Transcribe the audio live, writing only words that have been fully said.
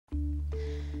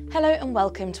Hello and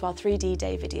welcome to our 3D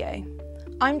Day video.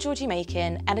 I'm Georgie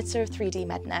Makin, editor of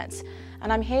 3DMedNet,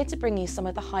 and I'm here to bring you some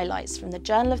of the highlights from the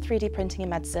Journal of 3D Printing in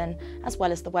Medicine, as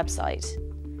well as the website.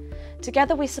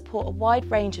 Together we support a wide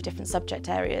range of different subject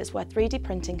areas where 3D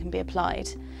printing can be applied,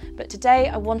 but today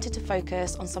I wanted to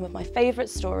focus on some of my favourite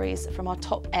stories from our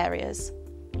top areas.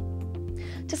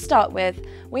 To start with,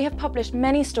 we have published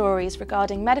many stories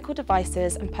regarding medical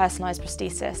devices and personalised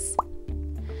prosthesis.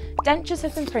 Dentures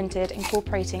have been printed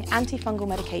incorporating anti-fungal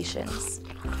medications.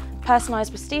 Personalised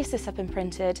prosthesis have been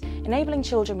printed, enabling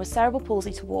children with cerebral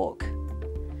palsy to walk.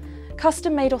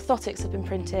 Custom-made orthotics have been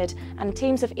printed, and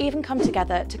teams have even come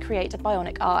together to create a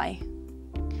bionic eye.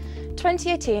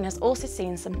 2018 has also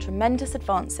seen some tremendous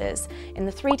advances in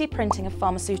the 3D printing of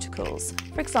pharmaceuticals,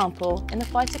 for example, in the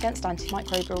fight against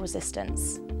antimicrobial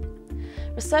resistance.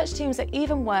 Research teams are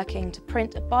even working to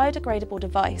print a biodegradable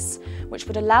device which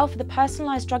would allow for the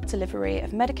personalised drug delivery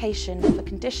of medication for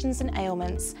conditions and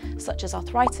ailments such as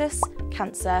arthritis,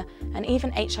 cancer, and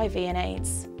even HIV and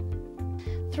AIDS.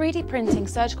 3D printing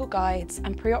surgical guides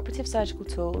and preoperative surgical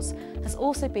tools has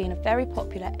also been a very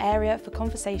popular area for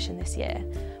conversation this year,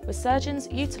 with surgeons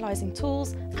utilising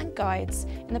tools and guides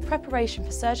in the preparation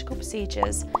for surgical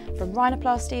procedures from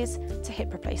rhinoplasties to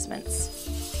hip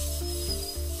replacements.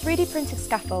 3D printed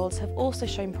scaffolds have also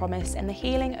shown promise in the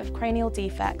healing of cranial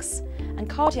defects, and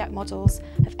cardiac models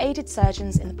have aided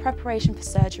surgeons in the preparation for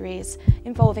surgeries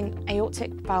involving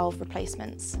aortic valve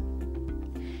replacements.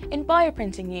 In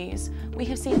bioprinting news, we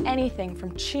have seen anything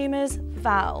from tumours,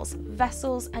 valves,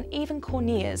 vessels, and even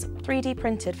corneas 3D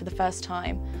printed for the first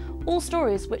time, all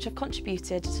stories which have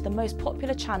contributed to the most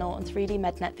popular channel on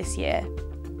 3DMedNet this year.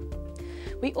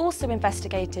 We also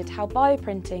investigated how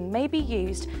bioprinting may be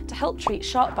used to help treat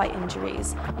shark bite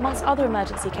injuries, amongst other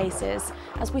emergency cases,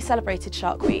 as we celebrated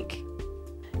Shark Week.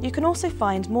 You can also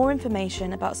find more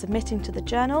information about submitting to the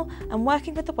journal and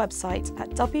working with the website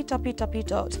at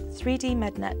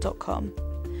www.3dmednet.com.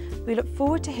 We look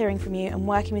forward to hearing from you and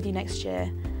working with you next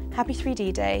year. Happy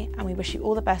 3D Day, and we wish you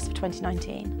all the best for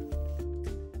 2019.